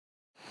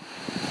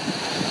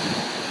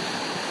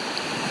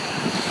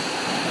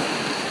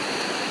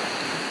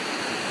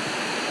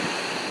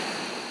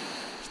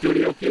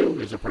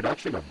is a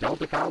production of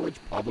Delta College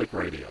Public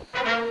Radio.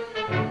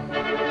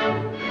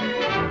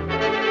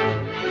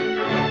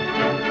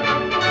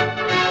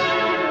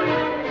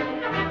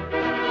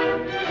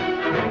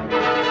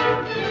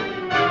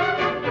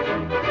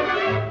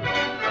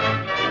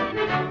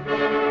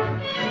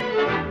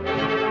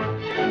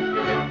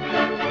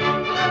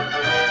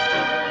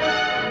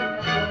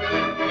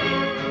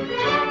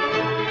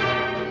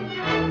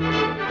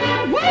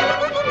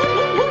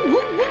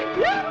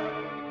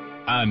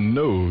 I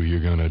know you're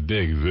gonna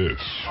dig this.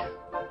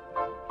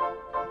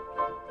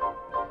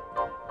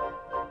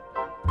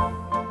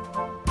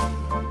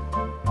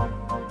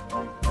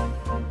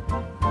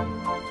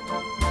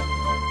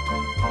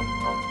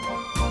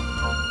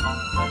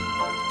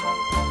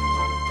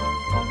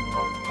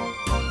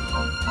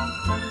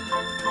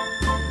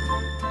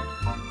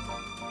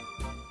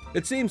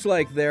 It seems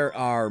like there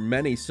are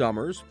many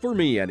summers, for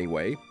me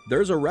anyway.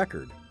 There's a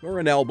record, or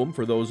an album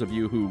for those of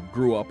you who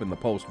grew up in the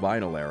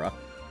post-vinyl era.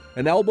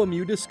 An album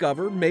you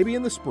discover maybe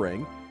in the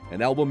spring,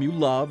 an album you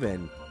love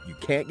and you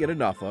can't get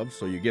enough of,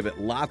 so you give it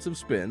lots of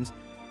spins,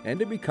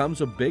 and it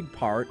becomes a big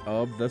part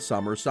of the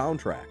summer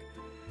soundtrack.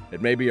 It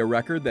may be a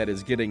record that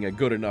is getting a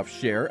good enough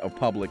share of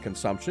public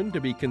consumption to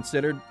be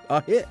considered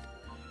a hit.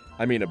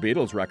 I mean, a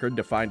Beatles record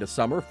defined a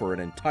summer for an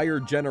entire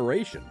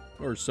generation,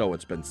 or so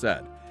it's been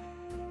said.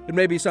 It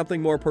may be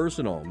something more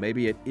personal.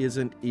 Maybe it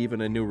isn't even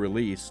a new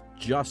release,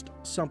 just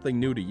something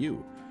new to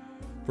you.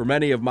 For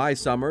many of my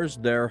summers,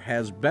 there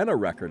has been a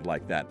record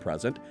like that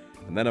present,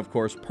 and then of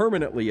course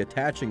permanently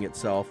attaching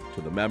itself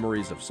to the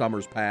memories of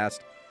summers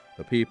past,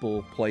 the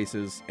people,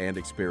 places, and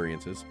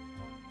experiences.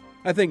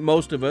 I think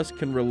most of us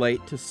can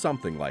relate to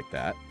something like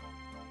that.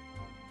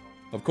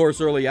 Of course,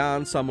 early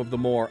on, some of the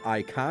more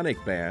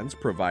iconic bands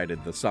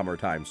provided the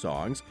summertime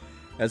songs.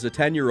 As a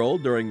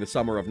 10-year-old during the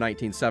summer of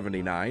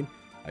 1979,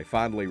 I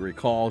fondly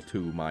recall, to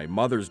my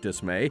mother's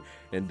dismay,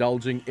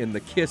 indulging in the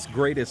Kiss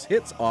Greatest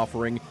Hits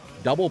offering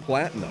Double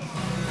Platinum.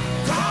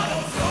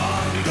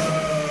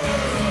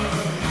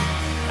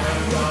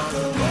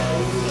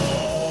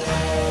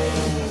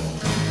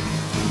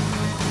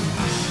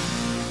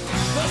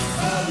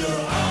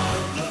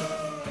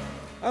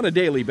 On a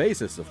daily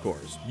basis, of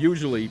course,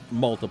 usually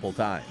multiple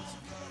times.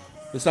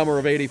 The summer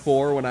of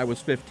 '84, when I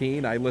was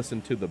 15, I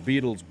listened to the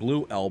Beatles'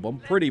 Blue album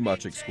pretty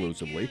much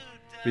exclusively.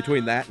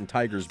 Between that and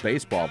Tigers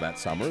baseball that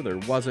summer, there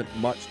wasn't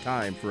much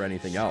time for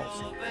anything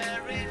else.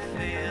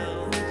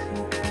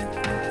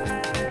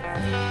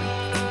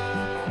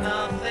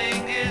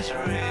 Nothing is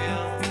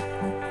real,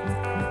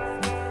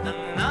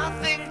 and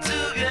nothing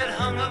to get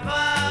hung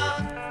about.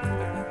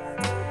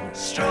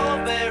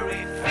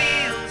 Strawberry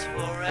fields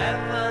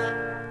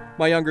forever.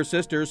 My younger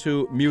sisters,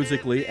 who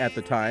musically at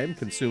the time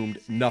consumed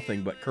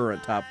nothing but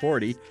current top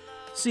 40,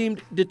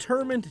 seemed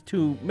determined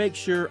to make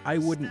sure I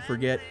wouldn't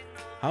forget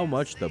how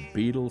much the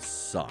Beatles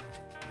sucked.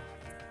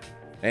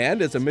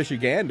 And as a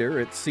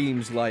Michigander, it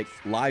seems like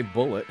Live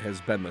Bullet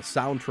has been the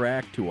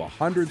soundtrack to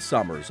 100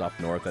 summers up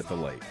north at the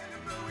lake.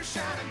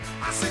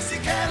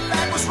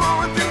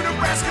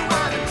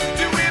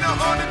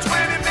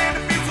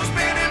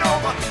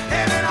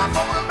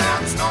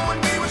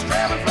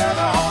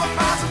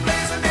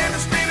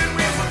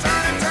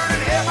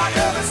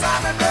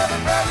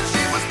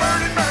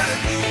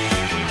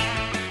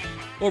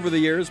 Over the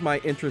years, my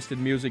interest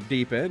in music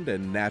deepened,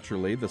 and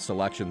naturally, the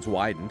selections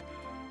widened.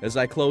 As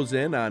I close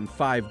in on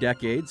 5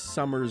 decades,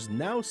 summers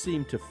now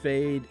seem to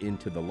fade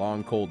into the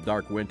long, cold,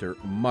 dark winter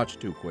much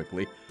too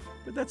quickly,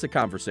 but that's a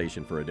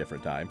conversation for a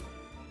different time.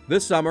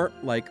 This summer,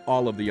 like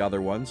all of the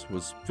other ones,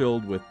 was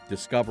filled with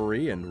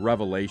discovery and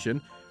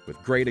revelation,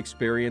 with great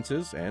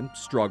experiences and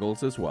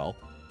struggles as well.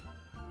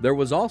 There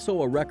was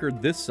also a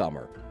record this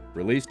summer,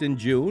 released in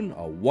June,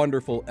 a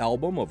wonderful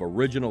album of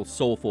original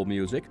soulful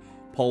music,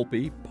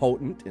 pulpy,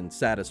 potent, and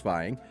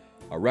satisfying.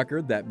 A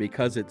record that,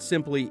 because it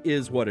simply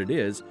is what it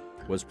is,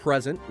 was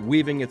present,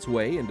 weaving its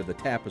way into the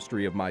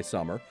tapestry of my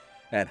summer,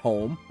 at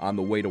home, on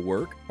the way to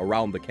work,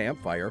 around the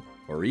campfire,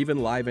 or even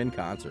live in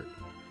concert.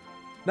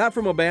 Not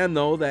from a band,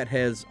 though, that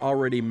has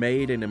already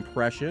made an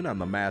impression on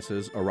the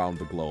masses around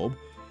the globe.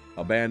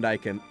 A band I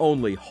can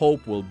only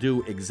hope will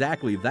do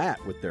exactly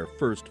that with their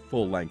first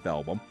full-length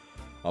album.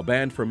 A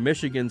band from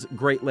Michigan's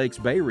Great Lakes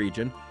Bay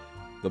region.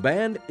 The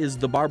band is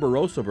the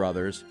Barbarossa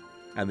Brothers,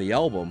 and the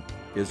album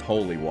is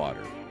Holy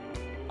Water.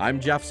 I'm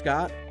Jeff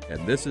Scott,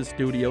 and this is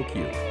Studio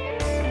Q.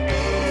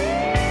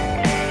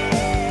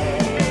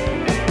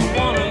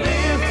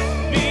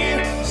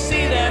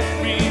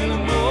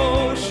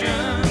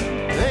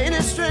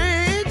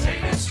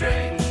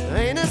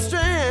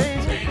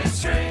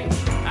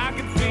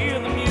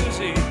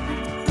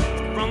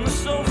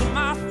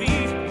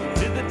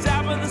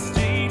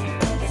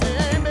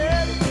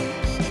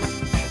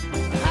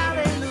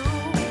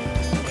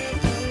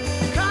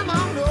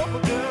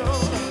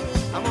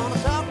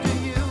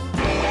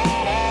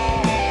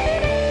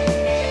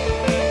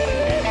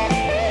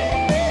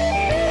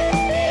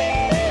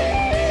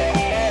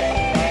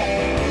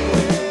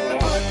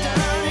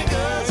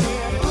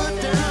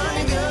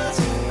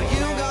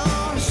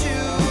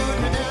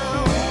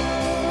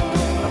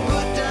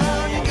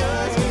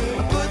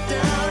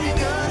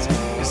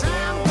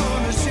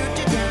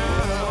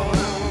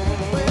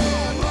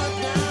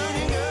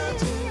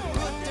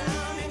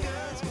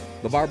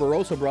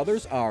 Barbarossa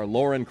brothers are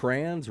Lauren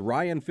Kranz,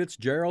 Ryan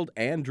Fitzgerald,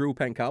 and Drew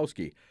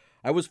Penkowski.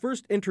 I was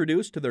first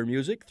introduced to their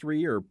music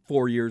 3 or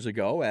 4 years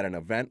ago at an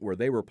event where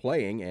they were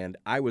playing and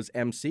I was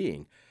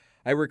emceeing.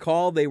 I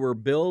recall they were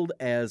billed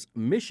as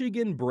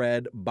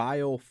Michigan-bred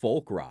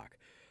bio-folk rock.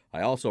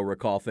 I also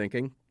recall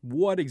thinking,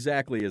 what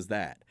exactly is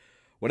that?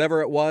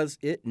 Whatever it was,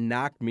 it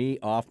knocked me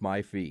off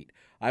my feet.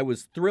 I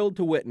was thrilled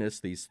to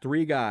witness these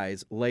three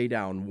guys lay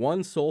down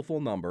one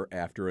soulful number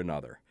after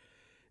another.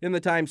 In the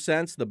time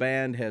since, the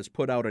band has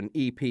put out an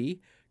EP,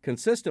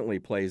 consistently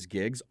plays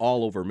gigs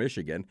all over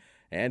Michigan,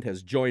 and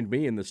has joined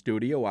me in the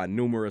studio on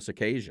numerous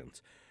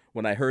occasions.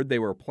 When I heard they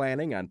were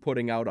planning on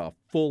putting out a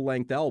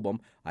full-length album,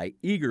 I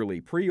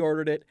eagerly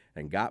pre-ordered it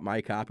and got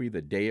my copy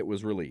the day it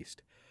was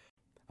released.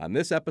 On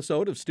this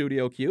episode of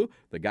Studio Q,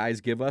 the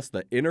guys give us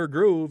the inner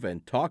groove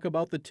and talk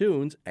about the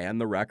tunes and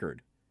the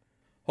record.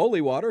 Holy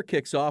Water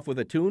kicks off with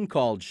a tune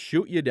called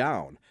Shoot You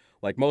Down.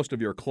 Like most of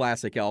your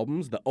classic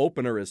albums, the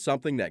opener is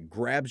something that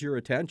grabs your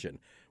attention.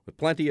 With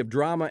plenty of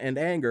drama and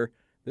anger,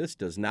 this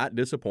does not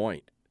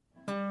disappoint.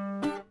 It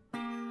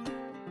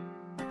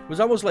was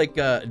almost like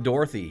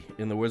Dorothy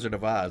in The Wizard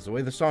of Oz. The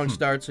way the song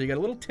starts, so you got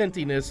a little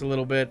tintiness a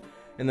little bit,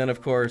 and then,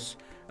 of course,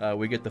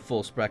 we get the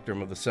full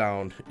spectrum of the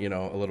sound, a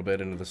little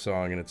bit into the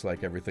song, and it's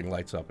like everything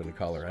lights up in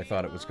color. I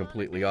thought it was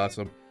completely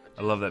awesome.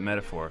 I love that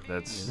metaphor.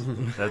 That's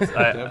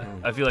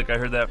I feel like I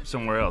heard that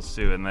somewhere else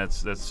too, and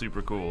that's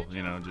super cool.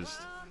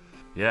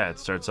 It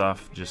starts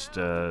off just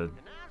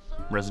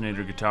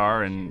resonator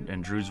guitar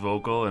and Drew's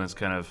vocal, and it's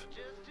kind of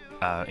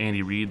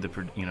Andy Reid,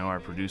 our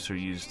producer,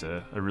 used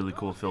a really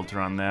cool filter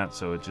on that,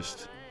 so it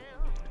just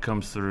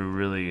comes through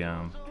really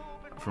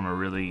from a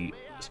really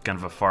kind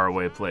of a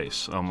faraway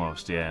place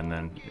almost, and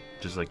then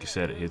just like you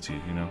said, it hits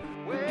you,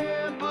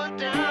 Well, put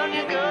down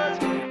your guns,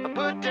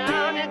 put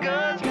down your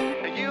guns,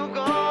 are you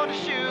gonna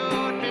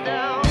shoot me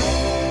down?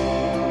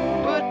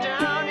 Put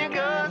down your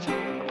guns,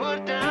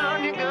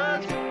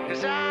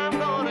 'cause I'm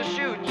gonna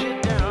shoot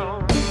you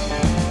down.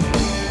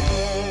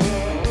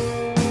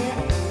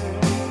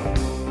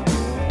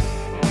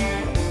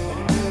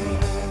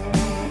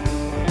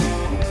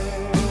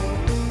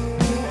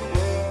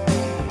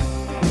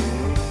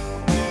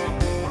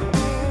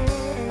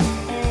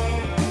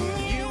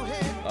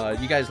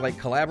 You guys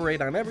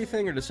collaborate on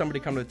everything, or does somebody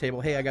come to the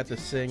table, hey, I got this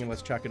thing and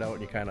let's check it out,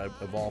 and you kind of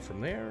evolve from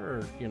there,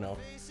 or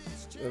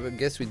I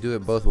guess we do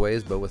it both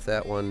ways, but with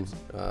that one,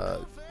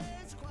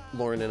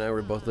 Lauren and I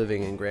were both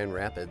living in Grand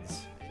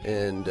Rapids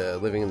and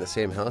living in the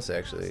same house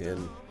actually,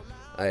 and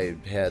I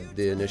had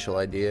the initial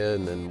idea,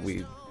 and then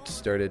we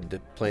started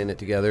playing it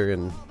together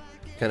and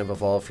kind of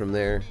evolved from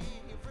there.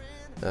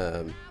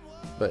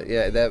 But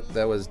yeah,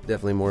 that was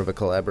definitely more of a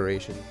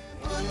collaboration.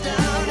 Put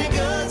down your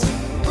guns,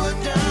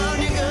 put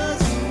down your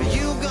guns, are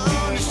you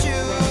gonna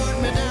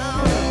shoot me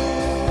down?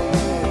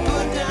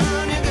 Put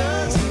down your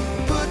guns,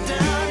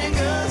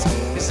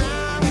 'cause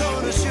I'm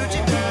gonna shoot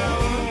you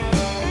down.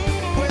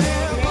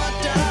 Well, put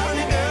down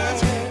your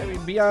guns. I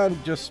mean,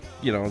 beyond just,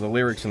 the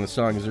lyrics in the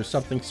song, is there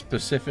something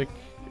specific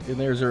in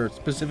there? Is there a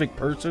specific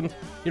person?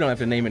 You don't have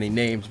to name any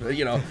names, but,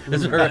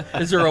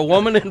 is there a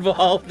woman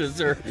involved? Is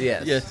there?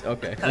 Yes. Yes,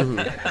 okay.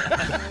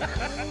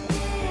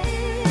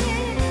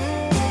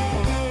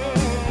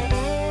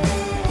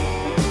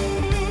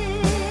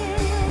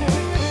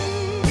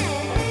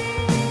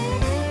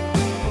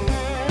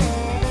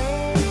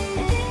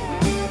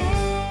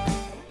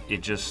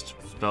 It just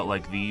felt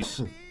like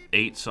these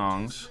 8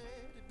 songs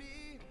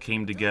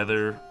came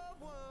together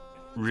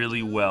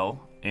really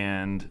well,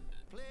 and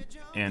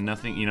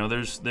nothing,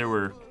 there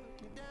were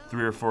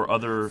 3 or 4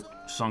 other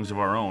songs of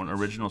our own,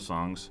 original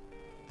songs,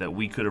 that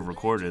we could have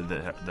recorded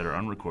that are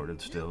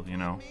unrecorded still,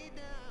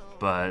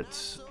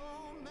 but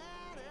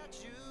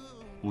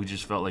we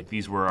just felt like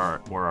these were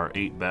our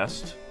 8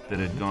 best that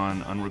had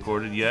gone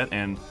unrecorded yet,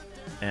 and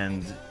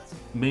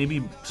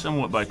maybe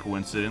somewhat by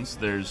coincidence,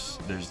 there's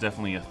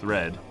definitely a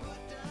thread,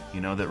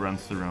 that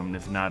runs through them,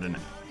 if not an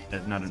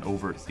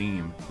overt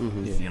theme.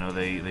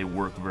 Mm-hmm. They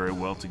work very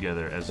well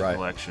together as a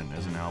collection,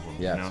 as an album.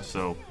 Yes.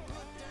 So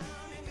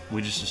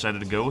we just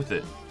decided to go with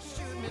it.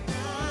 Put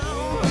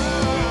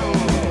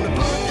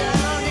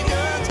down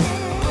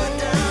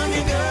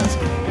your guns,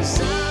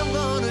 'cause I'm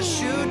gonna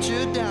shoot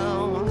you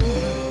down.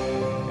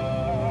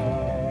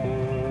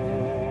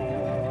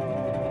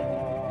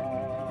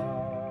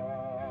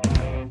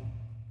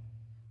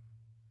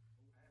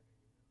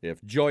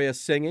 If joyous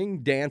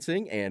singing,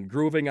 dancing, and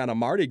grooving on a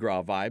Mardi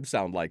Gras vibe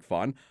sound like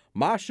fun,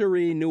 Ma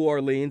Cherie New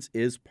Orleans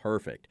is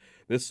perfect.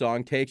 This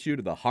song takes you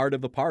to the heart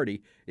of the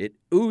party. It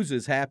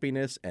oozes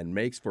happiness and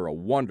makes for a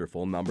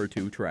wonderful number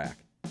 2 track.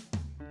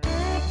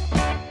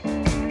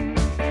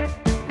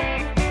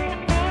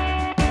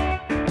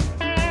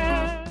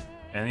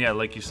 And yeah,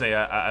 like you say,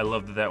 I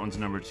love that one's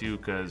number 2,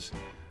 because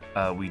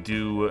we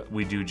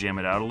do jam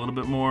it out a little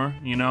bit more.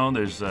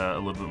 There's a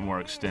little bit more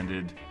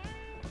extended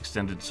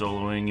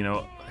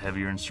soloing,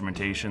 heavier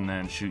instrumentation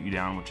than Shoot You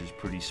Down, which is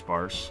pretty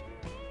sparse.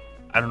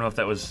 I don't know if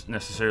that was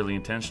necessarily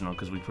intentional,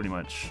 because we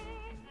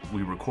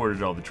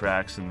recorded all the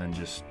tracks and then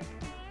just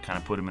kind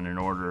of put them in an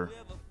order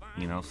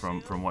you know,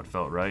 from what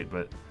felt right.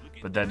 But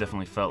that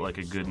definitely felt like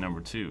a good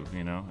number 2,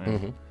 you know.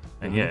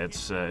 And yeah,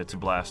 it's a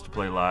blast to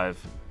play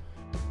live.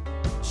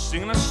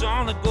 Singing a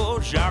song that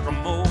goes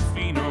Giacomo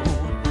Fino.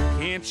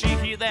 Can't you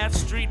hear that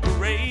street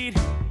parade?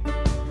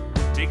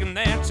 Taking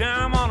their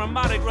time on a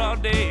Mardi Gras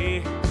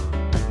day.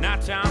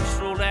 Nighttime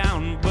stroll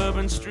down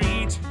Bourbon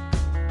Street.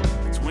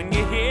 It's when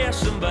you hear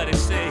somebody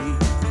say,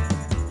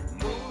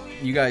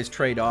 you guys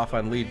trade off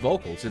on lead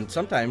vocals, and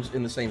sometimes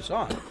in the same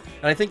song.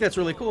 And I think that's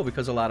really cool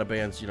because a lot of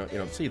bands, you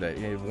don't see that.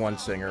 You have one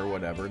singer or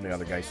whatever, and the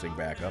other guy sing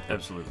backup.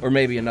 Absolutely. Or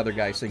maybe another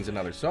guy sings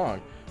another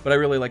song. But I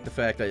really like the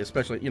fact that,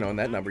 especially, in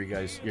that number, you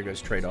guys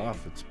trade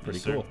off. It's pretty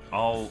cool.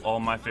 All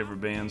my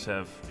favorite bands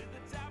have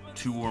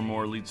 2 or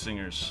more lead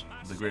singers.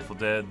 The Grateful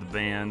Dead, the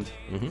band,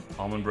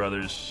 Allman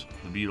Brothers,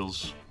 the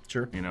Beatles.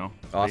 Sure.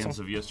 Awesome. Bands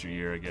of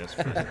yesteryear, I guess.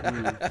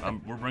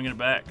 But, we're bringing it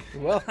back.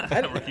 Well,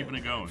 we're keeping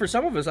it going. For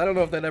some of us, I don't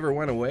know if that ever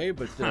went away,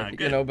 but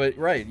but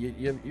right,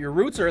 your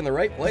roots are in the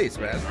right place,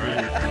 man.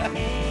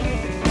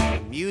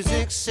 Right.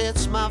 Music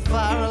sets my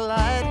fire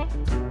alight,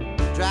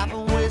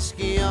 dropping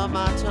whiskey on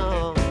my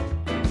tongue.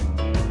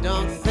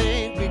 Don't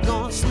think we're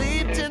gonna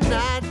sleep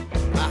tonight.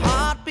 My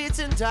heart beats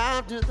in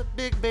time to the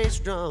big bass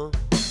drum.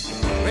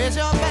 Raise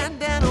your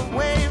bandana,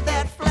 wave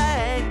that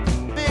flag.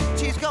 Big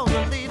G's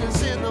gonna lead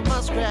us in the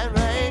Muskrat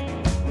Rag.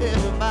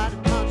 Everybody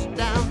punch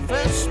down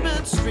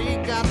Freshman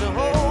Street. Got the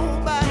whole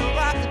body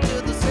rocking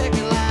to the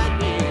second line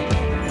beat.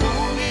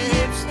 Move your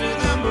hips to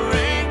the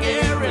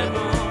merengue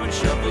rhythm.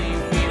 Shuffle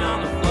your feet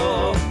on the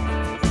floor.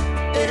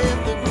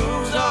 If the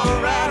groove's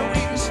alright,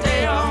 we can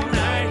stay all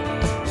night.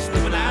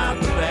 Slipping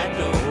out the back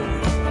door.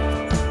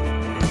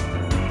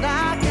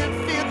 Now I can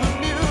feel the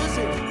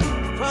music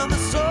from the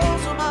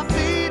soles of my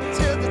feet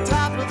to the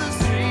top of the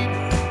street.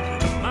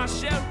 my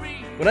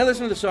Sherry. When I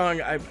listen to the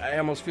song, I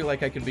almost feel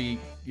like I could be,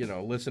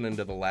 listening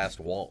to The Last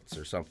Waltz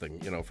or something,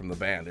 from the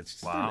band.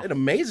 It's an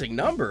amazing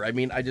number. I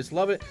mean, I just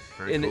love it.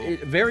 Very and cool.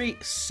 very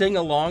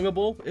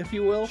sing-alongable, if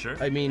you will. Sure.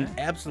 I mean,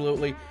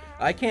 absolutely.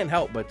 I can't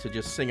help but to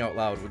just sing out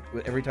loud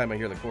every time I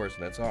hear the chorus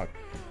of that song.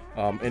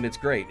 And it's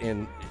great.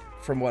 And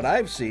from what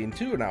I've seen,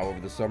 too, now over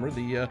the summer,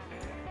 the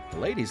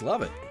ladies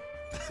love it.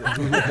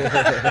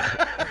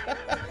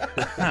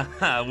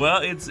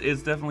 Well, it's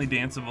definitely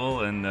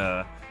danceable, and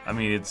I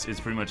mean, it's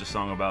pretty much a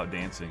song about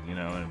dancing,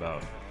 and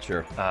about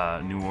Sure.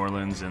 New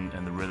Orleans and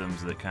the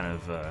rhythms that kind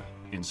of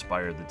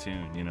inspired the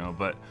tune,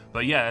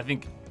 But yeah, I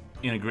think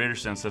in a greater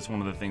sense, that's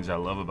one of the things I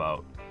love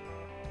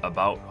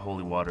about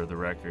Holy Water, the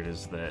record,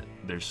 is that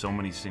there's so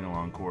many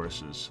sing-along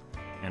choruses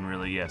and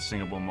really,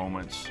 singable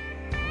moments.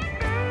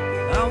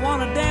 I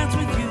wanna dance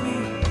with you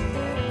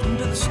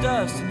into the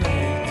stars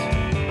tonight.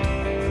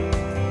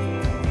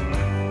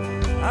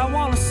 I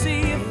wanna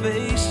see your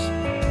face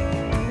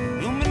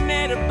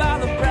illuminated by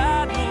the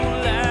bright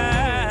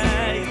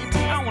moonlight.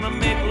 I wanna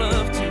make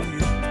love to you,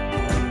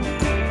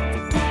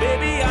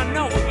 baby. I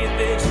know we'll get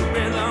this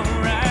rhythm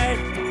right.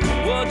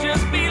 We'll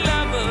just be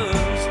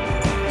lovers,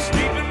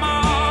 sleeping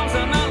moms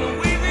on a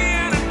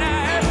Louisiana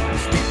night.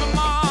 Sleeping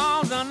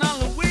moms on a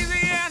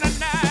Louisiana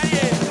night.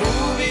 Yeah.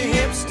 Move your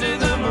hips to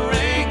the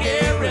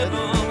merengue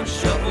rhythm,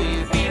 shuffle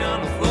your feet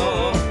on the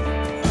floor.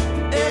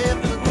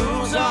 If the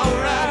groove's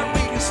alright,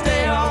 we can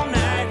stay all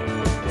night,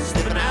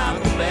 slipping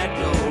out the back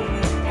door.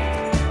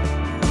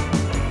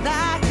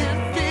 Now I can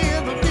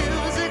feel the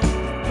music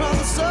from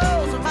the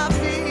soles of my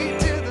feet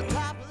to the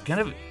top of the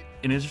Kind of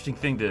an interesting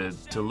thing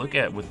to look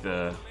at with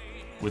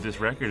this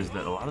record is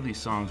that a lot of these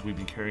songs we've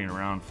been carrying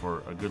around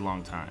for a good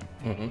long time.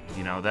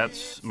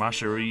 That's Ma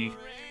Cherie,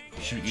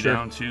 Shoot You Sure.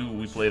 Down Too.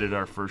 We played at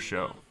our first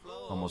show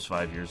almost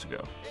 5 years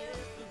ago.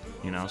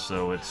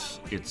 So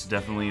it's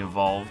definitely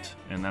evolved,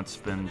 and that's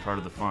been part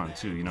of the fun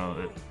too.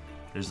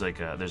 There's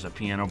a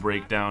piano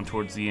breakdown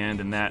towards the end,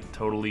 and that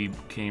totally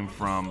came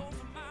from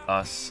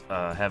us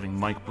having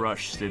Mike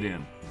Brush sit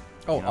in.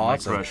 Oh, Mike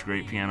awesome. Brush,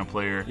 great piano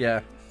player.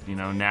 Yeah.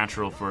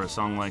 Natural for a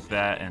song like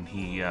that, and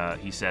he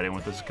sat in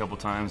with us a couple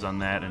times on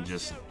that, and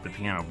just the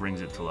piano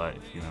brings it to life,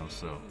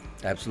 So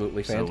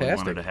Absolutely so we fantastic.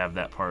 wanted to have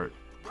that part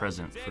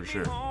present for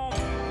sure.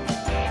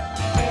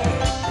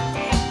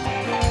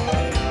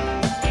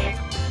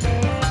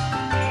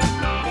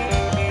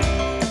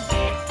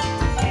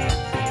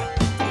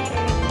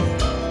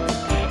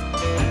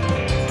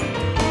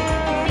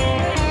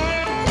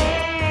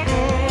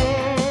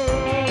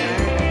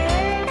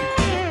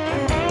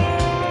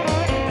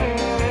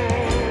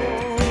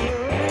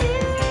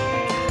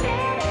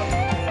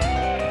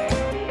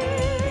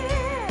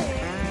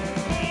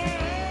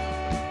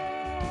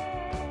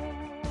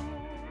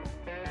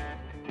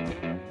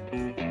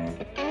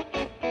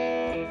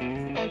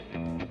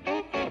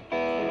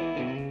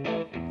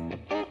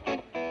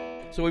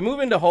 So we move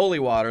into Holy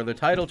Water, the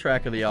title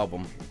track of the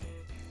album.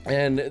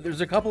 And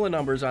there's a couple of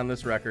numbers on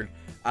this record.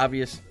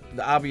 The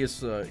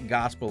obvious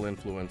gospel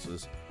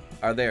influences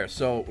are there.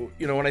 So,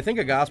 when I think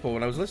of gospel,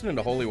 when I was listening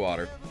to Holy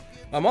Water,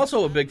 I'm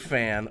also a big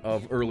fan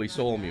of early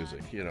soul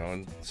music,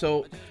 And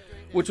so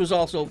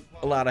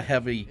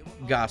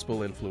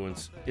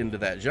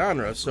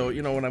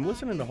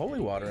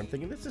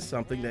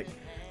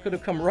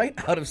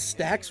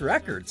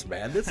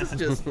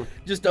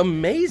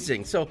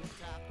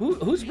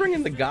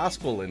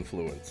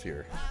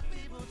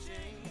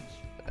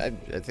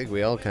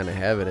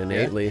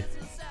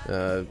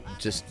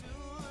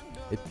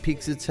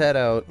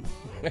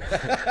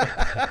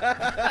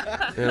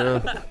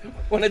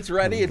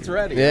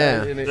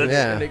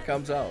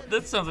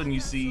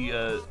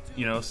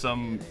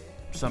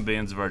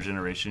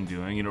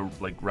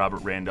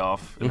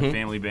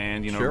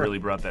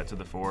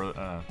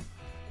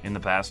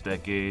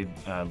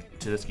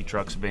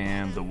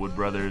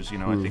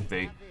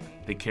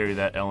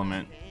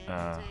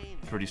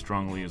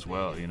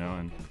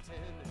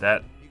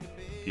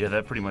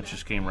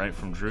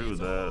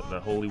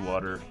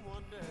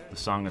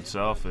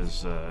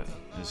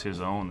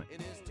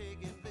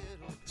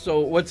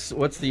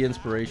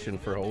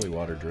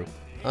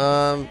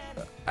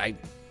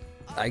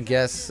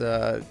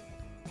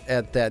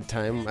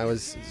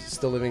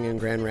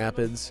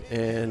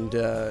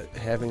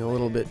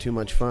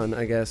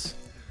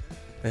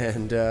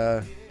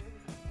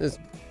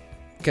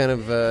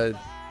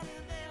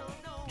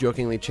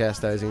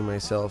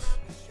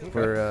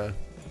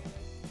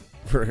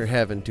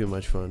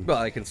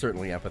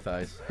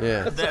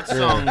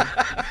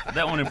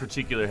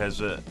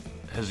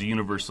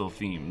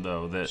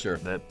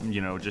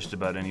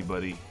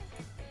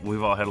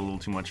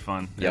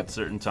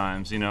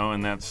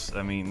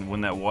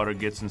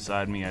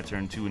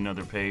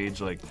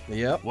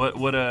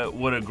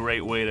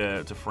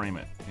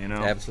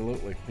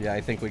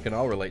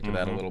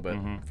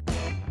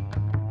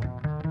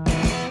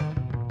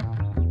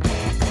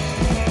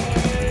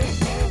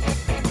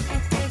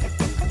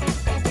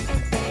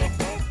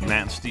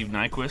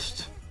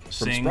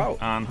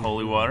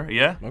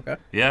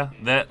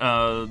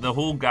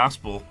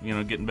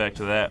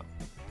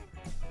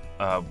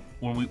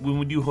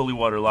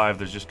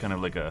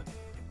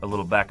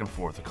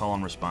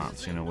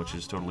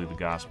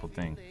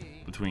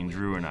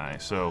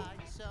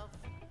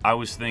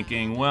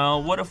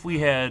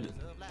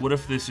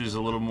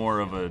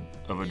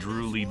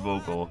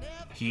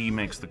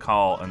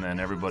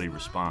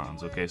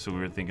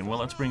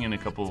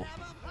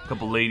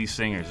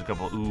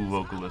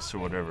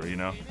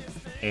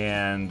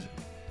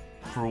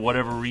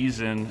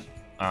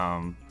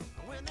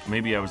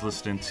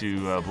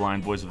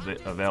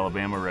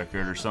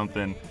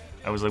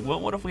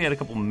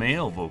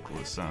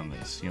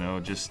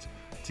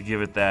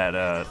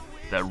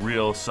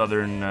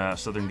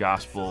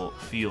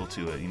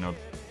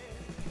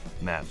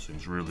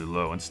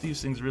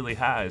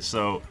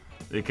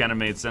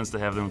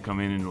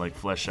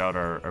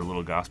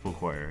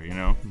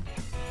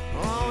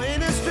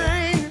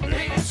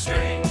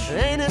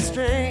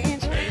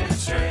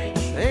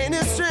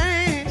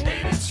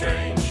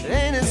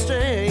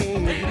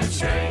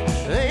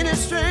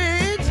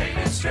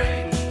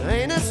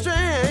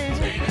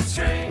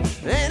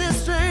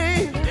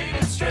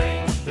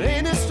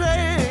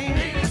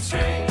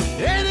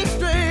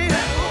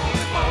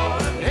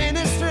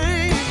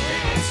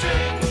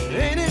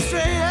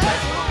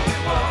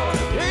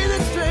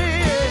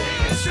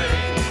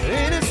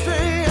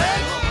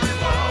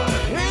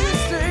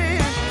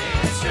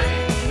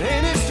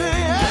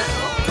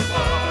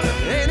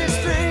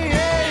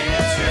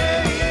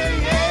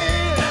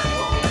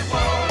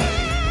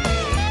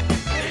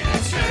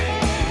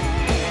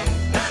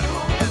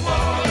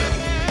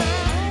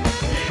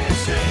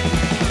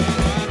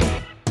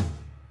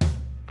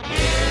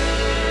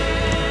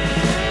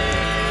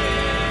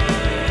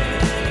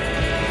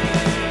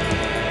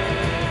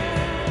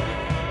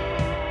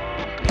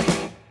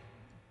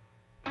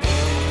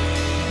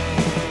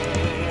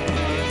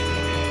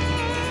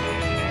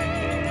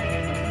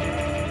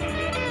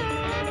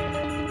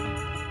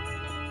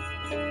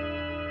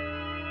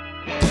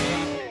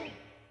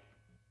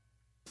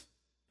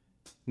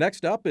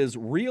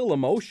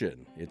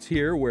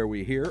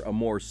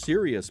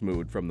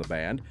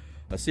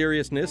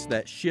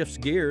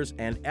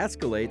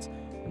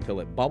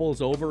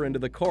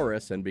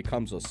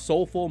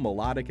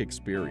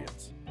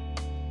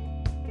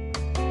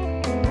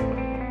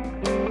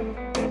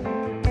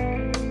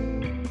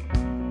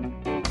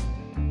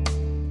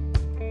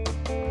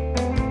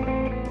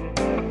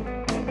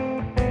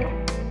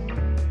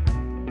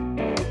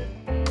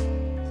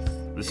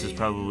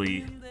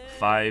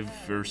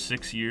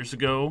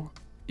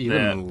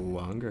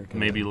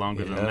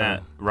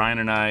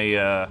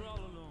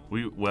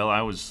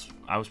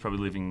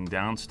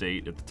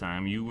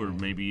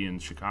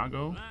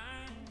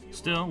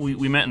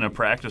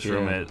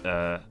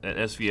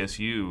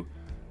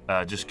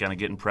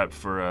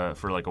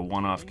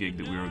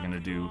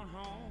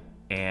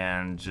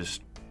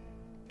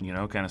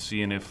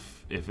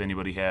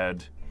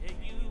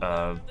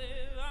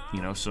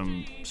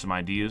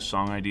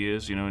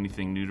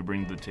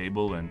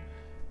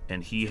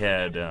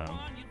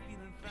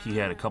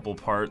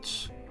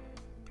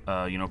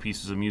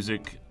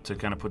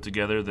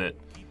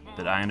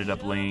I ended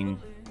up laying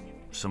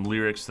some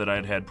lyrics that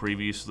I'd had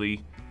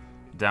previously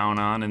down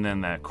on, and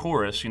then that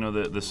chorus,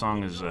 the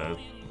song is a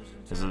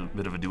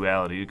bit of a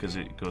duality because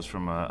it goes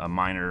from a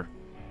minor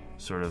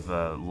sort of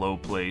low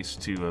place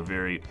to a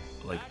very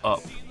like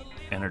up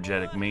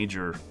energetic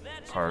major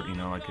part,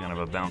 like kind of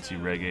a bouncy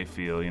reggae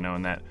feel,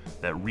 and that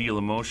real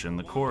emotion,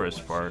 the chorus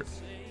part,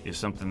 is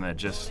something that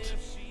just,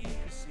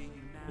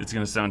 it's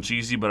going to sound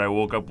cheesy, but I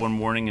woke up one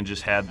morning and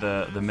just had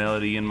the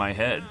melody in my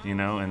head,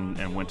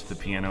 and went to the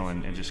piano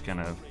and just kind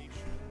of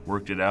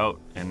worked it out,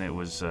 and it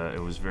was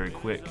very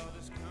quick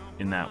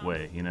in that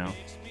way,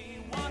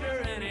 Wonder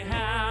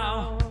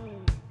anyhow.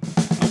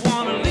 I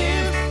wanna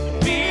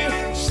live,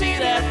 feel, see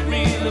that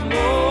real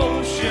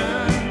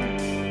emotion.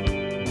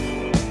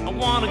 I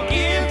wanna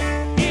give,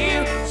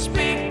 hear,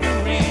 speak the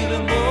real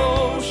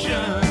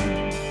emotion.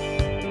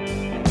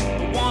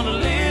 I wanna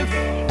live,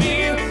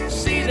 feel,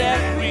 see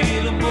that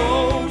real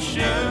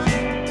emotion.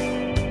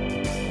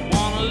 I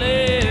wanna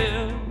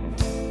live.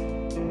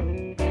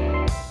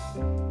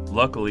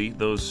 Luckily,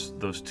 those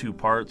two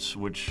parts,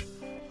 which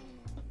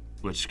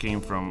came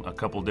from a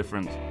couple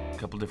different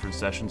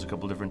sessions, a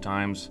couple different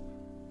times,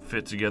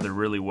 fit together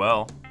really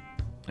well,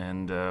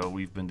 and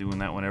we've been doing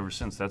that one ever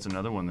since. That's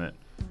another one that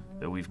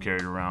we've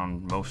carried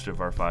around most of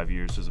our 5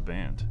 years as a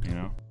band,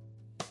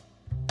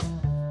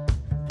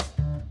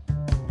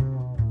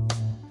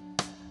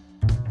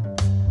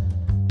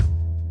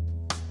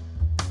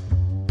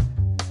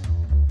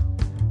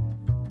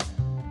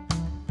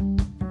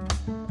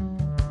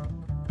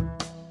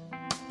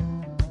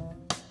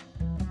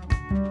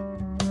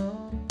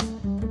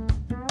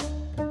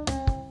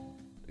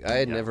 I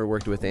had never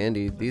worked with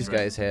Andy. These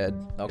guys had,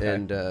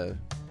 and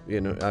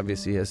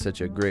obviously he has such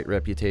a great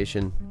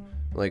reputation,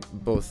 like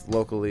both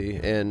locally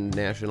and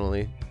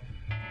nationally,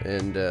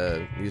 and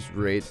he's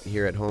right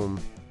here at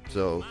home.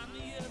 So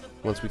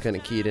once we kind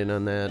of keyed in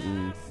on that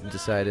and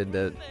decided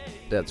that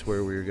that's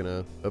where we were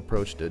gonna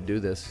approach to do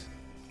this.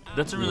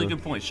 That's a really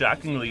good point.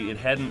 Shockingly, it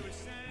hadn't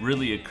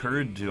really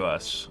occurred to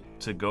us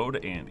to go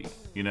to Andy,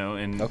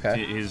 and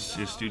his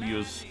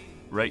studio's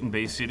right in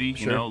Bay City,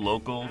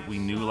 local. We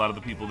knew a lot of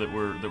the people that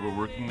were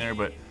working there,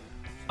 but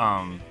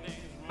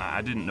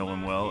I didn't know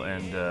him well,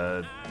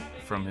 and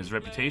from his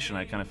reputation,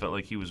 I kind of felt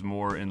like he was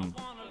more in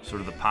sort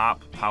of the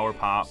power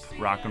pop,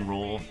 rock and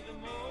roll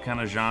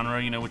kind of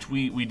genre, which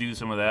we do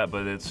some of that,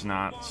 but it's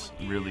not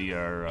really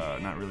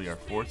our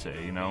forte,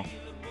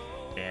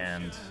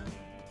 And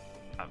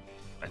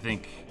I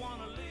think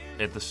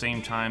at the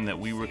same time that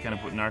we were kind of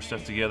putting our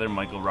stuff together,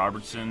 Michael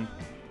Robertson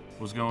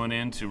was going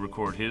in to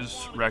record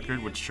his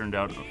record, which turned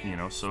out,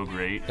 so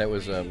great. That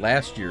was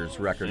last year's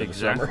record of the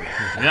summer.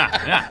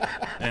 yeah,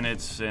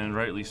 and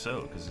rightly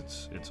so,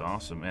 because it's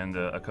awesome. And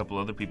a couple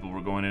other people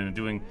were going in and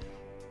doing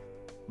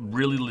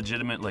really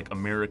legitimate, like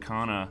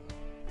Americana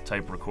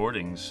type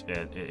recordings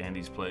at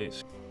Andy's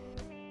place.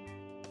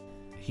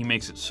 He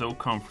makes it so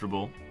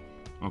comfortable.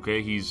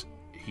 Okay,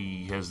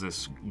 he has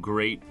this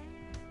great.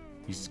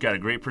 He's got a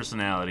great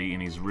personality,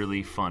 and he's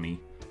really funny.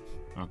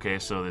 Okay,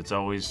 so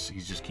he's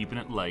just keeping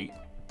it light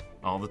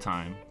all the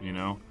time,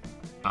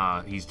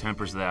 He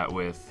tempers that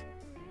with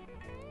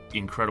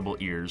incredible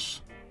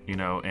ears,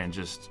 and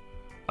just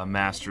a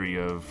mastery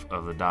of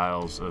the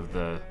dials of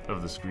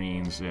the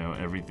screens,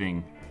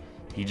 everything.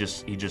 He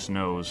just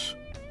knows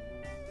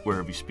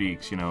wherever he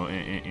speaks,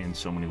 in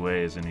so many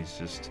ways, and he's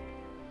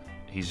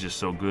just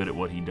so good at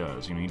what he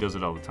does. He does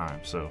it all the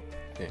time. So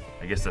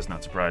I guess that's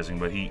not surprising,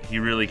 but he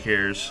really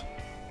cares,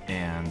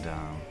 and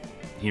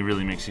he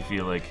really makes you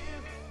feel like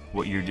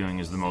what you're doing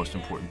is the most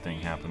important thing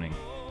happening,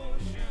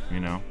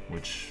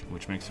 which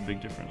makes a big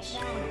difference.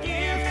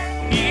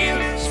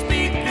 Give,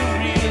 speak the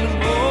real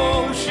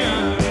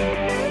emotion.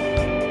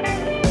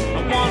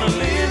 I wanna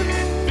live,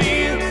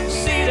 feel,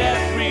 see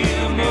that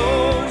real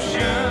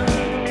emotion.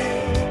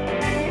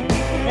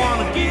 I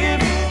wanna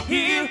give,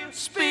 hear,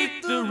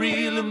 speak the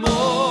real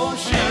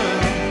emotion.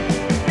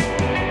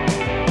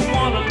 I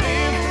wanna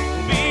live,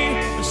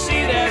 feel,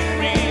 see that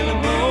real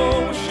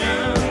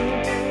emotion.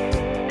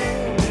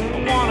 I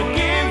wanna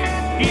give,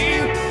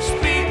 hear,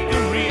 speak the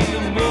real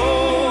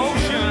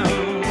emotion.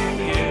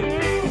 Yeah.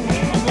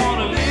 I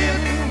wanna live,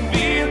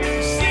 feel,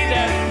 see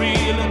that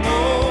real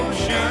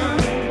emotion.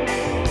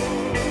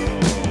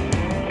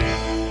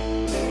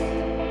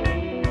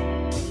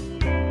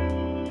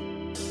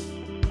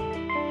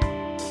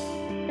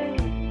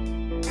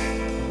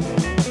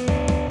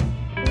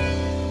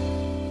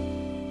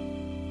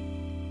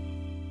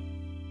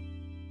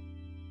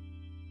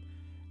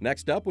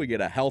 Next up, we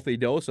get a healthy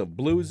dose of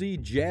bluesy,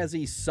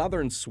 jazzy,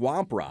 southern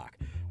swamp rock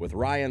with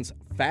Ryan's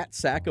Fat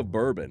Sack of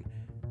Bourbon.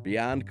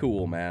 Beyond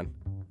cool, man.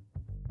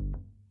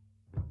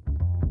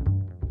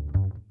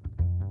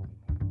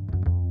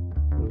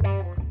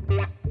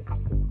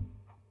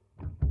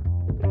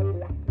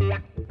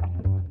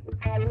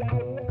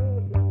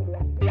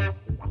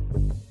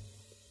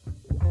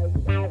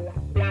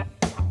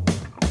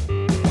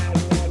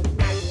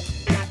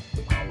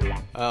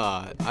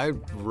 I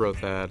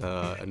wrote that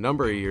a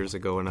number of years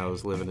ago when I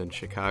was living in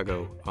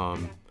Chicago,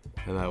 and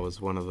that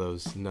was one of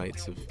those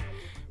nights of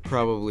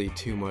probably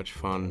too much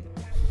fun,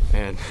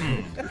 and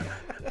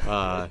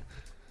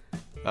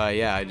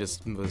yeah, I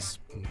just was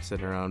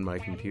sitting around my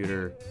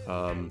computer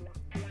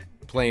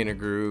playing a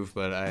groove,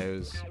 but I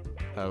was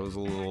a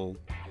little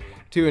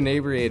too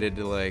inebriated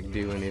to like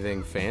do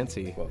anything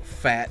fancy. Well,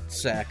 fat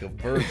sack of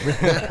bourbon.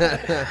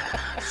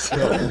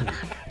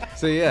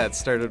 So yeah, it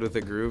started with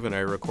a groove, and I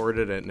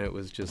recorded it, and it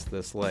was just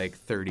this like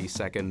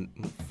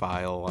 30-second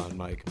file on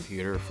my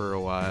computer for a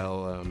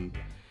while.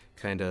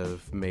 Kind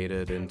of made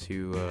it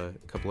into a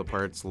couple of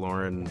parts.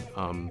 Lauren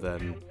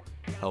then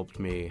helped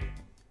me,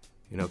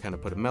 kind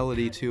of put a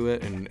melody to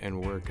it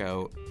and work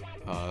out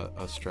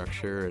a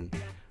structure. And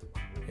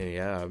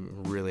yeah,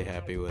 I'm really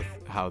happy with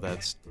how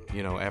that's,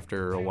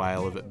 after a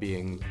while of it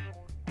being,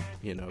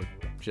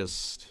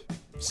 just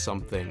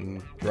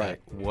something that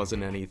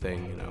wasn't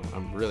anything,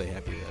 I'm really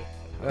happy with it.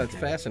 That's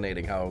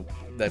fascinating how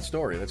that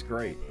story, that's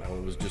great. How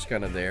it was just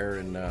kind of there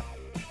and, how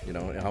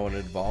it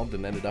evolved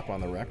and ended up on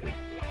the record.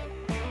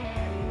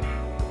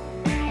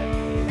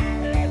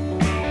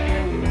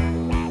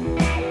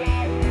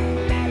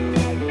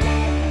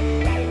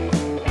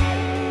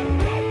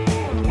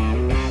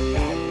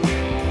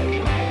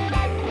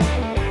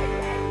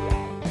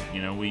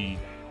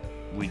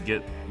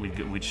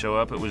 We'd show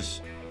up. It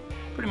was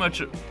pretty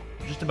much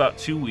just about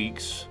 2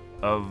 weeks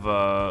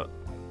of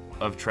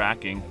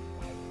tracking.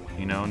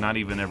 Not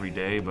even every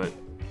day, but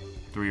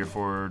 3 or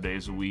 4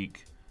 days a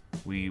week.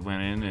 We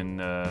went in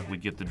and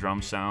we'd get the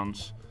drum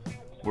sounds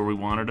where we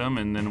wanted them,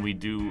 and then we'd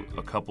do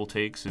a couple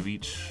takes of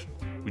each.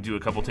 We'd do a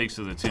couple takes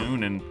of the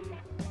tune, and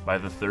by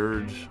the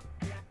third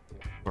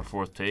or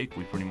fourth take,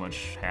 we pretty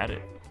much had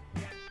it.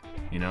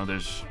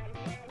 There's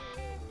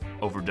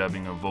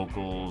overdubbing of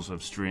vocals,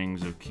 of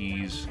strings, of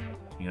keys,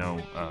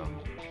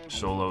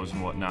 solos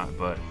and whatnot,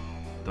 but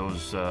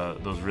those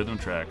rhythm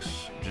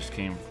tracks just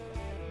came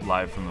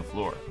live from the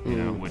floor,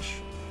 which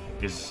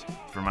is,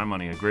 for my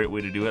money, a great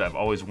way to do it. I've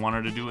always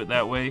wanted to do it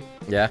that way.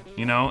 Yeah.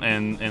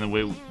 And the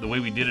way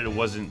we did it, it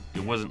wasn't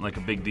like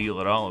a big deal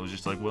at all. It was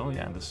just like, well,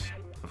 yeah, this,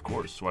 of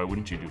course. Why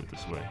wouldn't you do it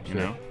this way? You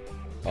know?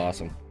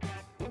 Awesome.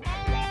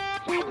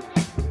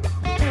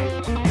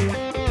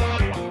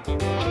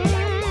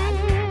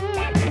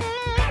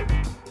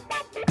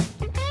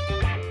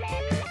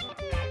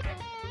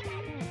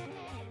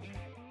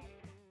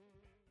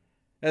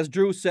 As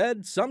Drew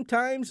said,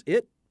 sometimes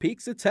it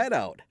peeks its head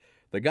out.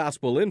 The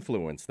gospel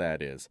influence,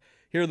 that is.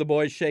 Here the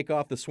boys shake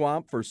off the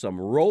swamp for some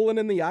rollin'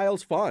 in the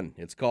aisles fun.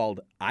 It's called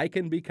I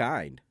Can Be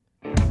Kind.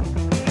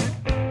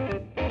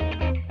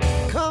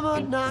 Come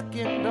on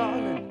knocking,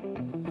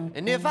 darling,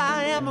 and if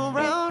I am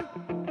around,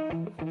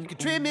 you can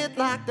treat me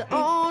like the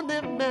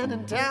only man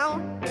in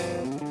town.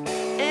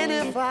 And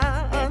if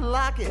I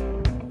unlock it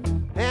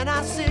and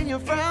I see you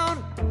frown,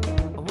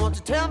 I want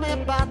you to tell me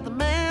about the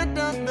man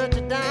done let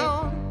you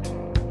down.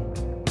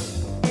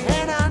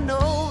 And I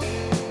know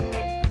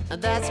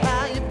that's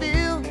how you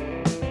feel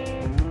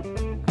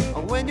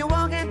when you're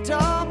walking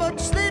tall but you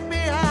sleep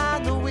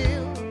behind the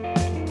wheel.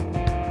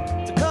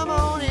 So come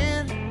on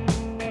in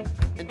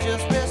and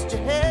just rest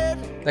your head.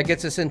 That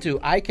gets us into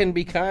I Can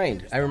Be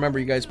Kind. I remember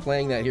you guys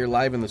playing that here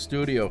live in the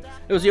studio.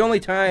 It was the only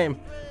time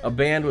a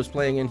band was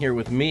playing in here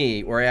with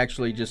me where I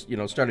actually just,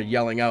 started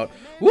yelling out,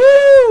 woo!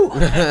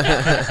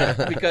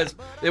 Because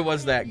it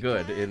was that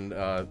good and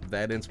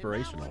that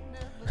inspirational.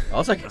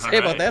 All I can say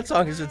about that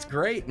song is it's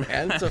great,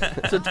 man. So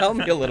tell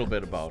me a little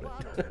bit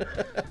about it.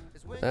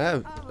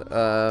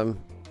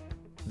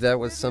 That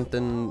was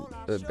something,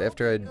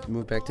 after I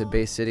moved back to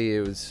Bay City,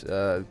 it was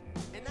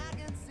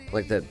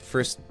like that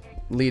first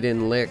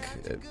lead-in lick.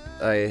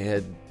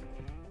 I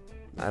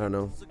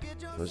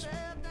was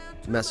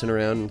messing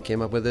around and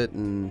came up with it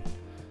and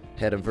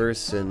had a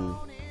verse, and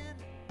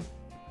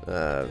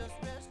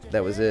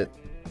that was it.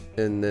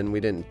 And then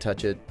we didn't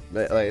touch it.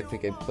 I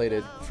think I played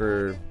it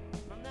for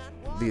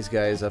these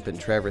guys up in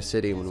Traverse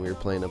City when we were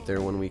playing up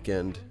there one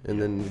weekend,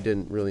 and then we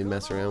didn't really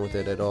mess around with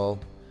it at all.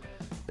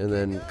 And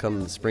then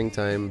come the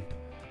springtime,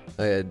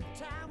 I had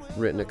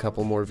written a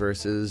couple more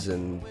verses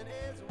and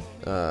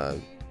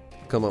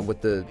come up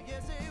with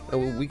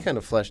we kind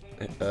of fleshed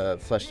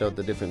out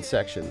the different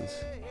sections.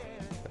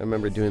 I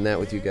remember doing that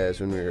with you guys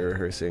when we were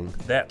rehearsing.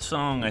 That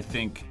song, I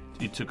think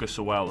it took us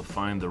a while to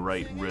find the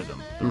right rhythm,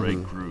 the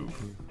right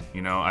groove.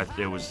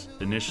 It was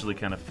initially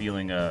kind of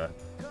feeling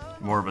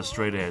more of a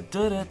straight ahead,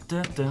 like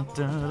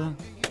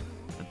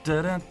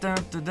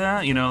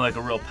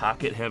a real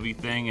pocket heavy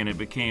thing, and it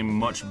became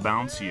much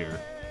bouncier,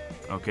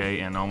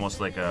 and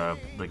almost like a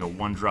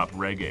one drop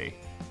reggae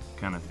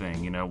kind of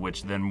thing,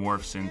 which then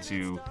morphs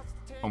into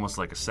almost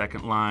like a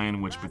second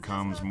line, which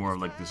becomes more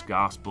like this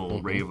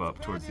gospel rave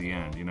up towards the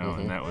end, and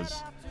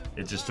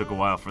it just took a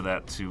while for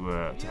that to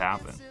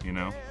happen,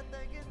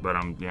 but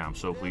I'm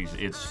so pleased.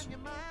 It's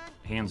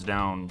hands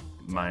down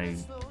my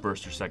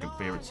first or second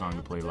favorite song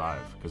to play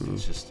live, because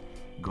it's just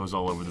goes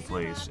all over the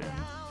place and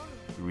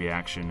the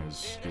reaction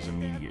is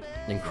immediate.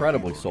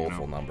 Incredibly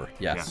soulful number.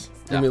 Yes,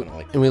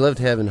 definitely. And we loved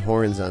having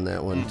horns on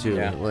that one too.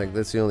 Yeah. Like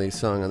that's the only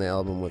song on the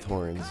album with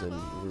horns, and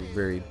we're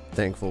very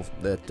thankful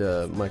that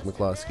Mike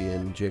McCloskey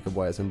and Jacob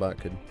Weisenbach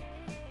could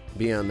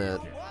beyond that.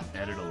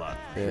 Added a lot.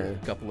 Yeah. A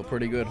couple of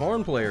pretty good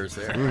horn players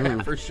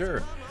there, for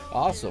sure.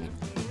 Awesome.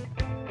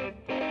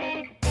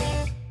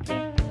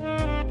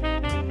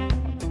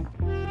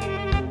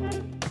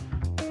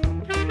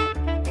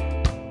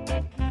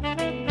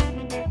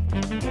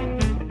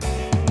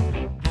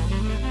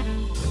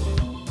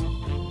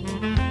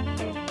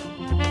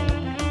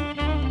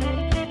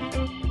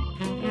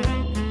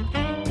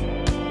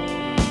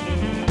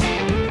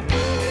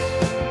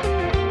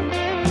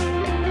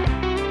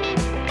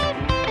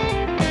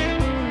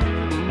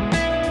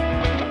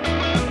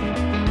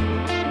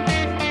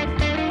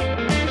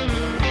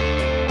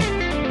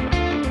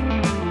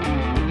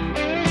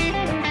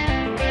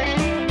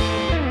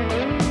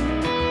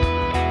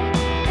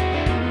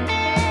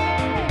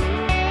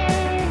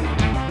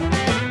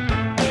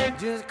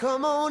 Just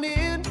come on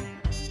in,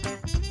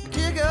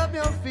 kick up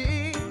your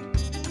feet.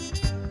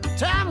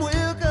 Time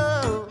will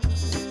come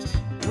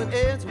when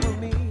ends will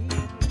meet.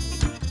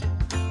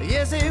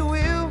 Yes, it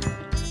will.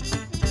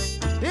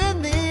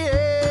 In the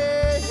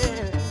end,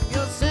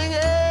 you'll sing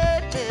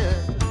it,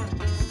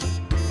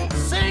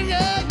 sing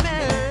it,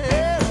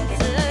 man,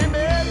 sing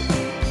it.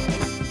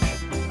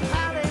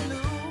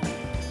 Hallelujah.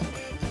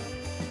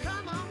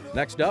 Come on.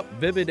 Next up,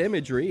 vivid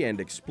imagery and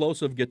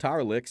explosive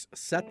guitar licks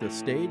set the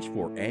stage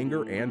for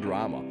anger and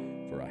drama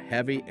for a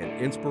heavy and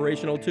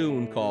inspirational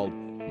tune called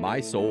My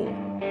Soul.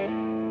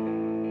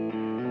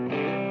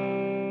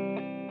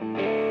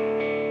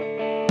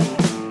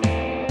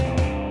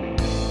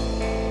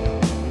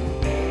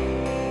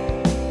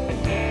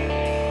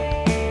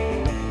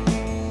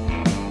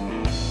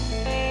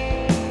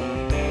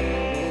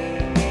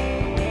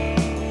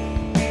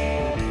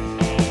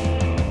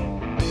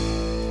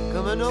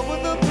 Coming up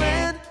with a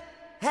plan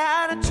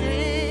how to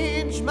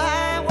change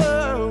my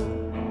world.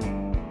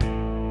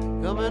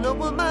 Coming up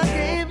with my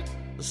game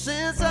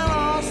since I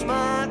lost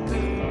my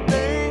good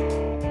thing.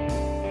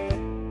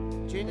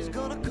 Change is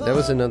gonna come. That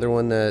was another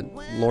one that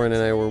Lauren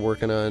and I were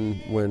working on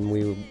when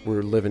we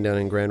were living down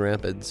in Grand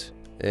Rapids,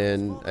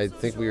 and I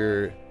think we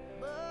were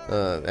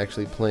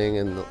actually playing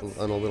on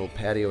a little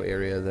patio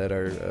area that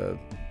our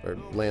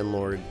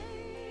landlord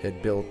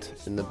had built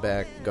in the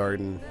back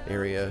garden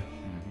area,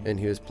 and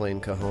he was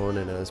playing cajon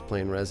and I was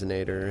playing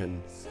resonator,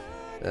 and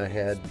I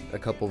had a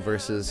couple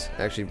verses.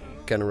 Actually,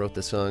 kind of wrote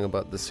the song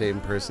about the same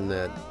person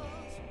that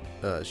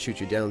Shoot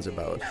You Down's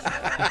about.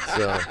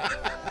 So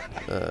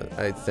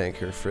I thank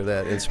her for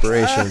that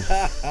inspiration.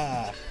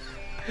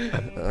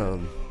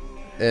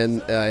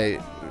 And I,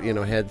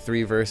 had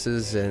 3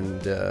 verses,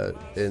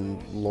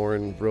 and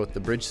Lauren wrote the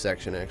bridge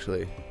section.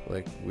 Actually,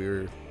 like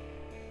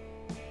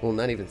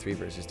not even 3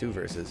 verses, 2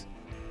 verses,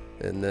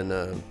 and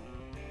then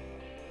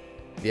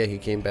he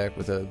came back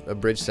with a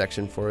bridge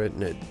section for it,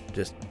 and it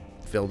just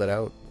filled it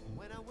out.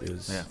 It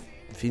was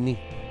fini.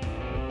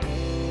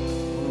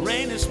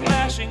 Rain is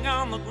splashing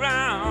on the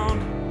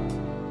ground.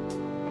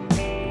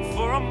 And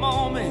for a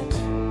moment,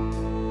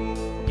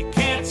 you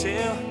can't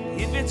tell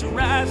if it's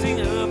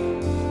rising up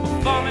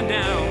or falling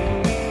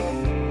down.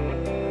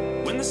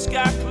 When the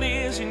sky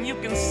clears and you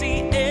can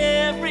see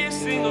every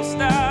single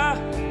star,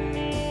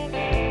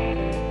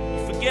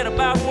 you forget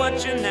about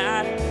what you're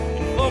not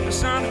and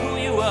focus on who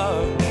you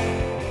are.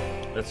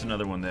 That's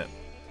another one that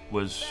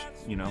was,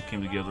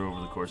 came together over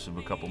the course of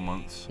a couple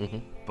months.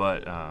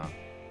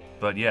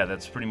 But yeah,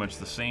 that's pretty much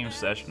the same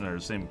session, or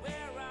the same,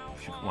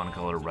 if you want to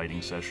call it a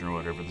writing session or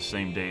whatever, the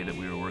same day that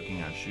we were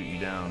working on Shoot You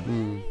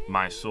Down.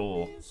 My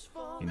Soul,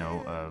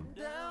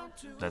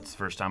 that's the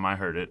first time I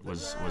heard it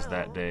was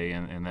that day,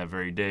 and that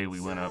very day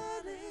we went up.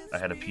 I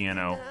had a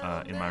piano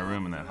in my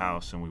room in that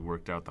house, and we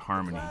worked out the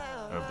harmony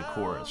of the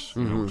chorus,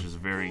 which is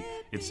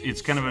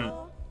it's kind of a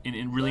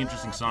really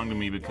interesting song to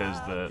me, because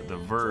the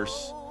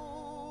verse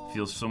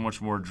feels so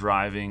much more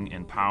driving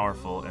and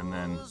powerful, and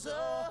then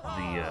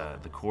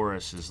the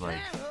chorus is like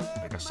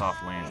a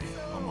soft landing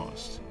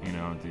almost.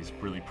 These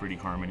really pretty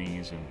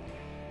harmonies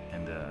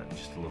and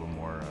just a little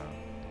more,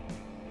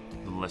 a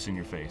little less in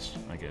your face,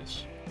 I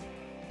guess.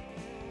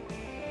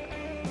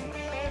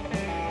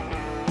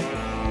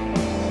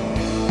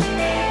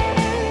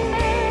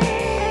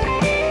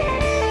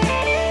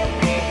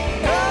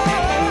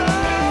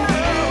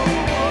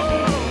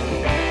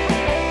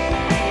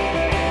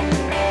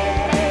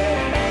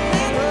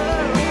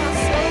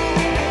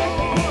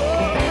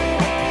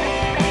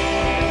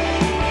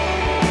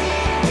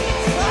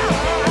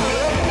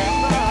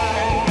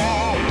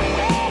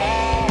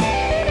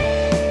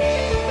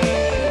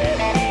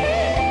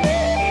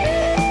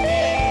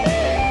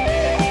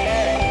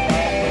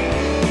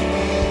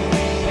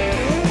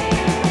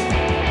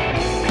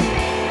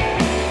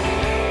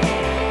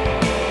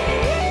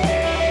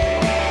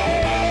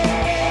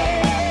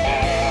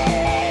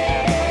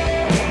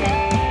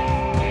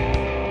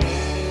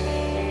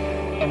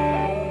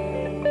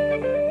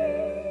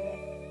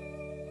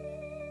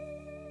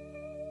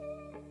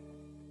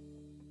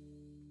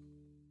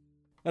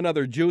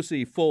 Another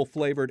juicy,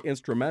 full-flavored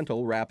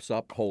instrumental wraps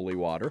up Holy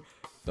Water.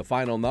 The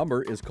final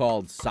number is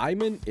called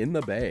Simon in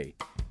the Bay.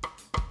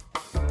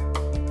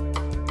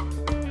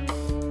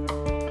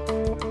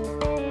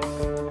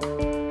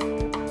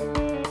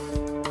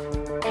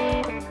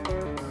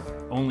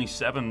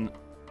 7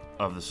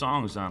 of the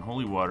songs on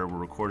Holy Water were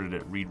recorded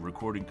at Reed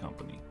Recording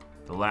Company.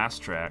 The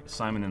last track,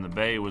 Simon in the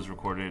Bay, was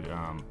recorded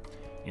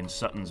in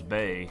Sutton's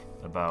Bay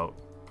about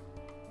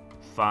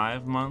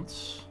 5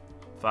 months,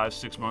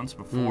 6 months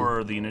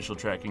before the initial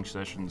tracking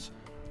sessions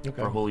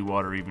for Holy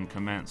Water even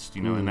commenced.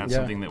 You know, and that's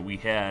something that we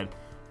had.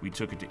 We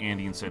took it to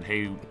Andy and said,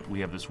 "Hey, we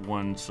have this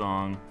one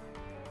song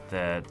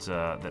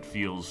that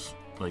feels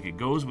like it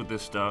goes with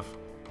this stuff,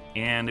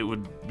 and it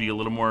would be a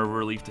little more of a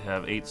relief to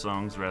have 8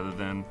 songs rather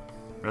than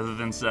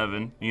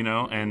 7, you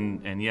know."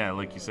 And yeah,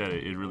 like you said,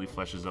 it really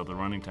fleshes out the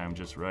running time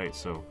just right.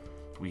 So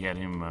we had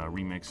him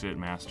remix it,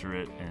 master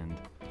it, and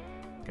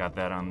got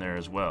that on there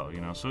as well, you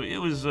know. So it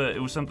was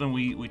something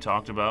we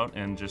talked about,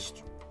 and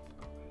just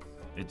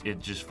it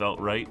just felt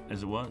right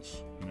as it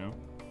was, you know.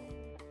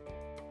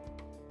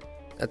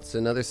 That's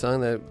another song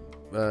that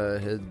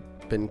had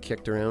been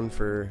kicked around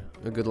for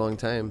a good long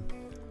time.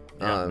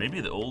 Yeah,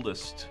 maybe the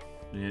oldest.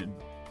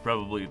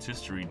 Probably its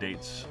history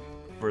dates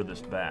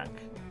furthest back.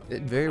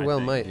 It very well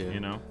might.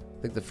 You know,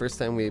 I think the first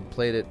time we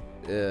played it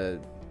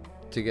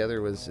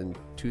together was in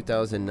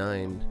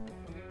 2009,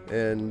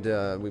 and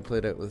we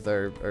played it with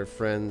our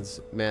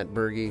friends Matt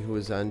Berge, who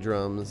was on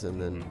drums,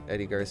 and then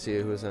Eddie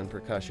Garcia, who was on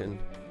percussion,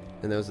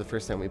 and that was the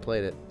first time we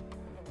played it.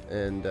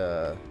 And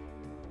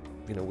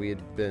you know, we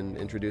had been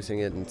introducing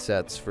it in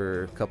sets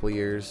for a couple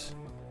years,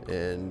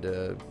 and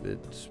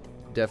it's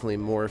definitely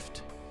morphed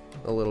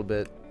a little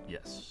bit.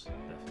 yes,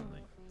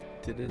 definitely.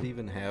 Did it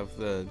even have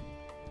the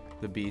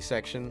B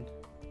section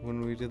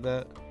when we did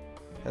that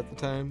at the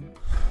time?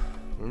 I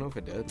don't know if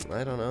it did.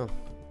 I don't know.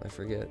 I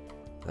forget.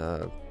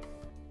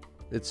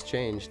 It's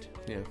changed.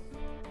 Yeah.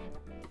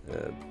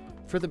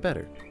 For the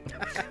better.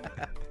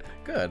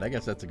 Good. I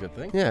guess that's a good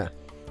thing. Yeah.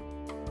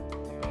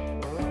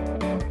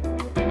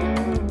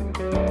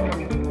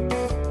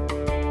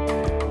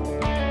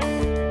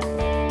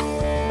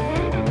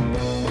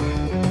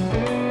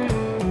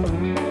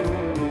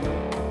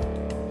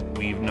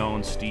 We've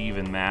known Steve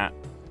and Matt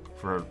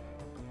for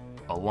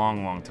a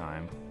long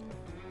time.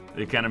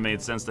 It kind of made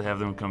sense to have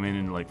them come in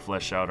and like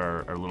flesh out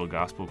our little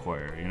gospel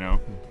choir, you know.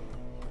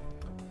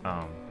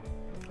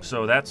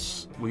 So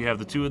we have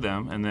the 2 of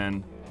them, and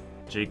then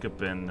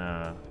Jacob and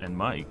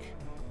Mike,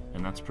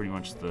 and that's pretty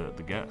much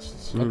the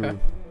guests. Okay.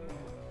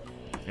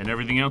 And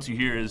everything else you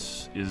hear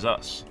is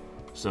us.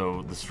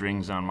 So the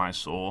strings on My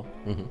Soul,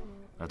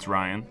 that's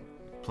Ryan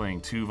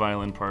playing 2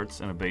 violin parts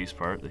and a bass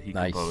part that he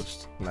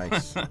composed.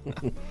 Nice.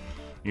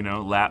 You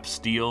know, Lap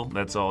Steel,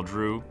 that's all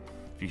Drew.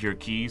 If you hear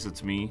keys,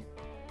 it's me.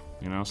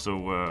 You know,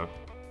 so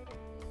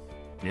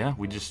yeah,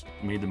 we just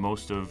made the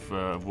most of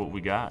what we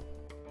got.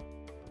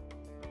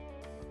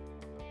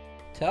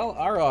 Tell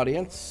our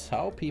audience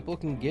how people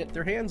can get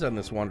their hands on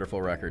this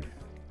wonderful record.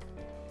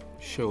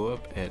 Show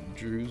up at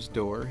Drew's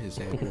door. His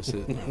address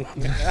is...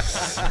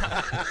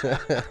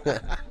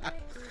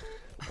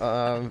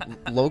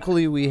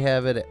 Locally, we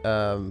have it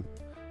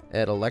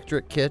at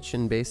Electric Kitch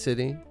in Bay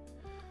City,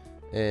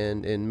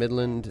 and in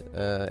Midland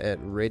at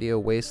Radio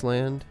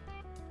Wasteland.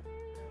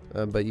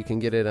 But you can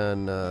get it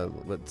on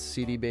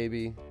CD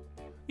Baby.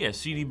 Yeah,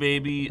 CD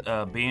Baby,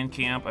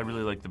 Bandcamp. I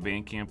really like the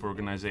Bandcamp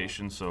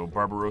organization. So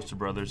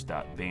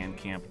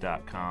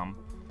barbarosabrothers.bandcamp.com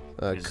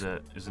is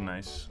a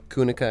nice.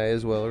 Kunakai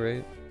as well,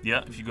 right?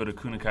 Yeah, if you go to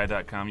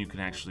kunakai.com, you can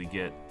actually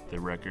get the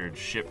record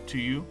shipped to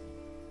you.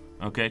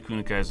 Okay,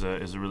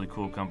 Kunakai is a really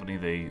cool company.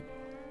 They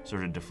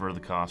sort of defer the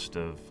cost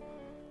of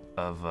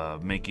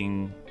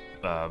making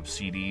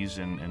CDs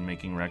and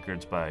making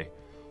records by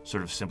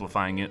sort of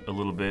simplifying it a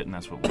little bit, and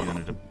that's what we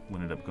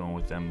ended up going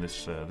with them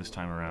this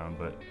time around.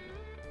 But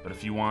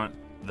if you want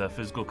the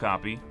physical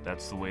copy,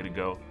 that's the way to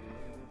go.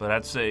 But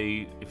I'd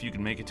say if you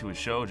can make it to a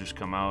show, just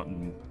come out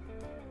and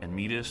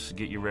meet us,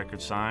 get your record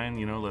signed.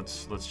 You know,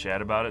 let's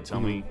chat about it. Tell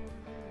me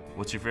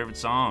what's your favorite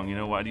song. You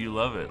know, why do you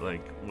love it?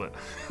 Like, what?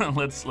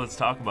 let's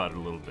talk about it a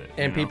little bit.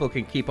 And people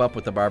can keep up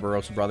with the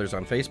Barbarossa Brothers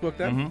on Facebook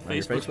then? On your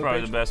Facebook's Facebook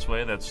probably page? the best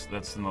way. That's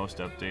the most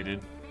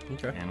updated.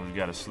 Okay. And we've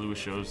got a slew of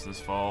shows this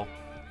fall,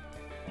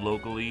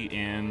 locally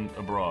and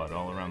abroad,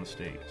 all around the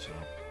state. So.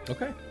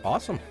 Okay,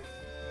 awesome.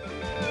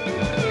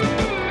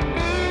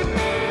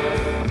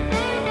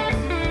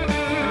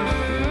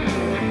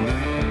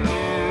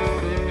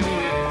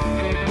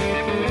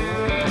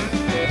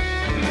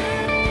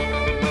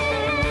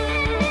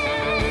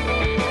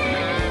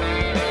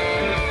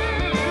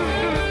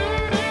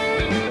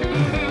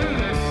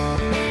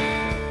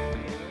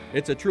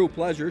 It's a true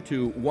pleasure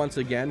to once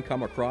again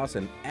come across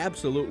an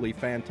absolutely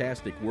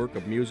fantastic work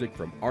of music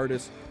from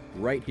artists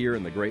right here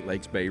in the Great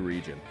Lakes Bay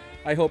region.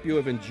 I hope you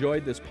have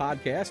enjoyed this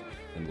podcast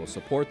and will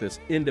support this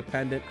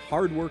independent,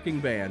 hardworking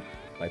band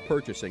by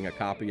purchasing a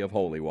copy of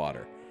Holy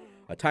Water.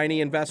 A tiny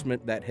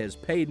investment that has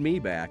paid me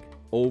back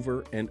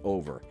over and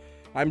over.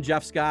 I'm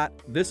Jeff Scott.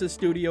 This is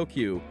Studio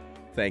Q.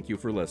 Thank you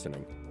for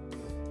listening.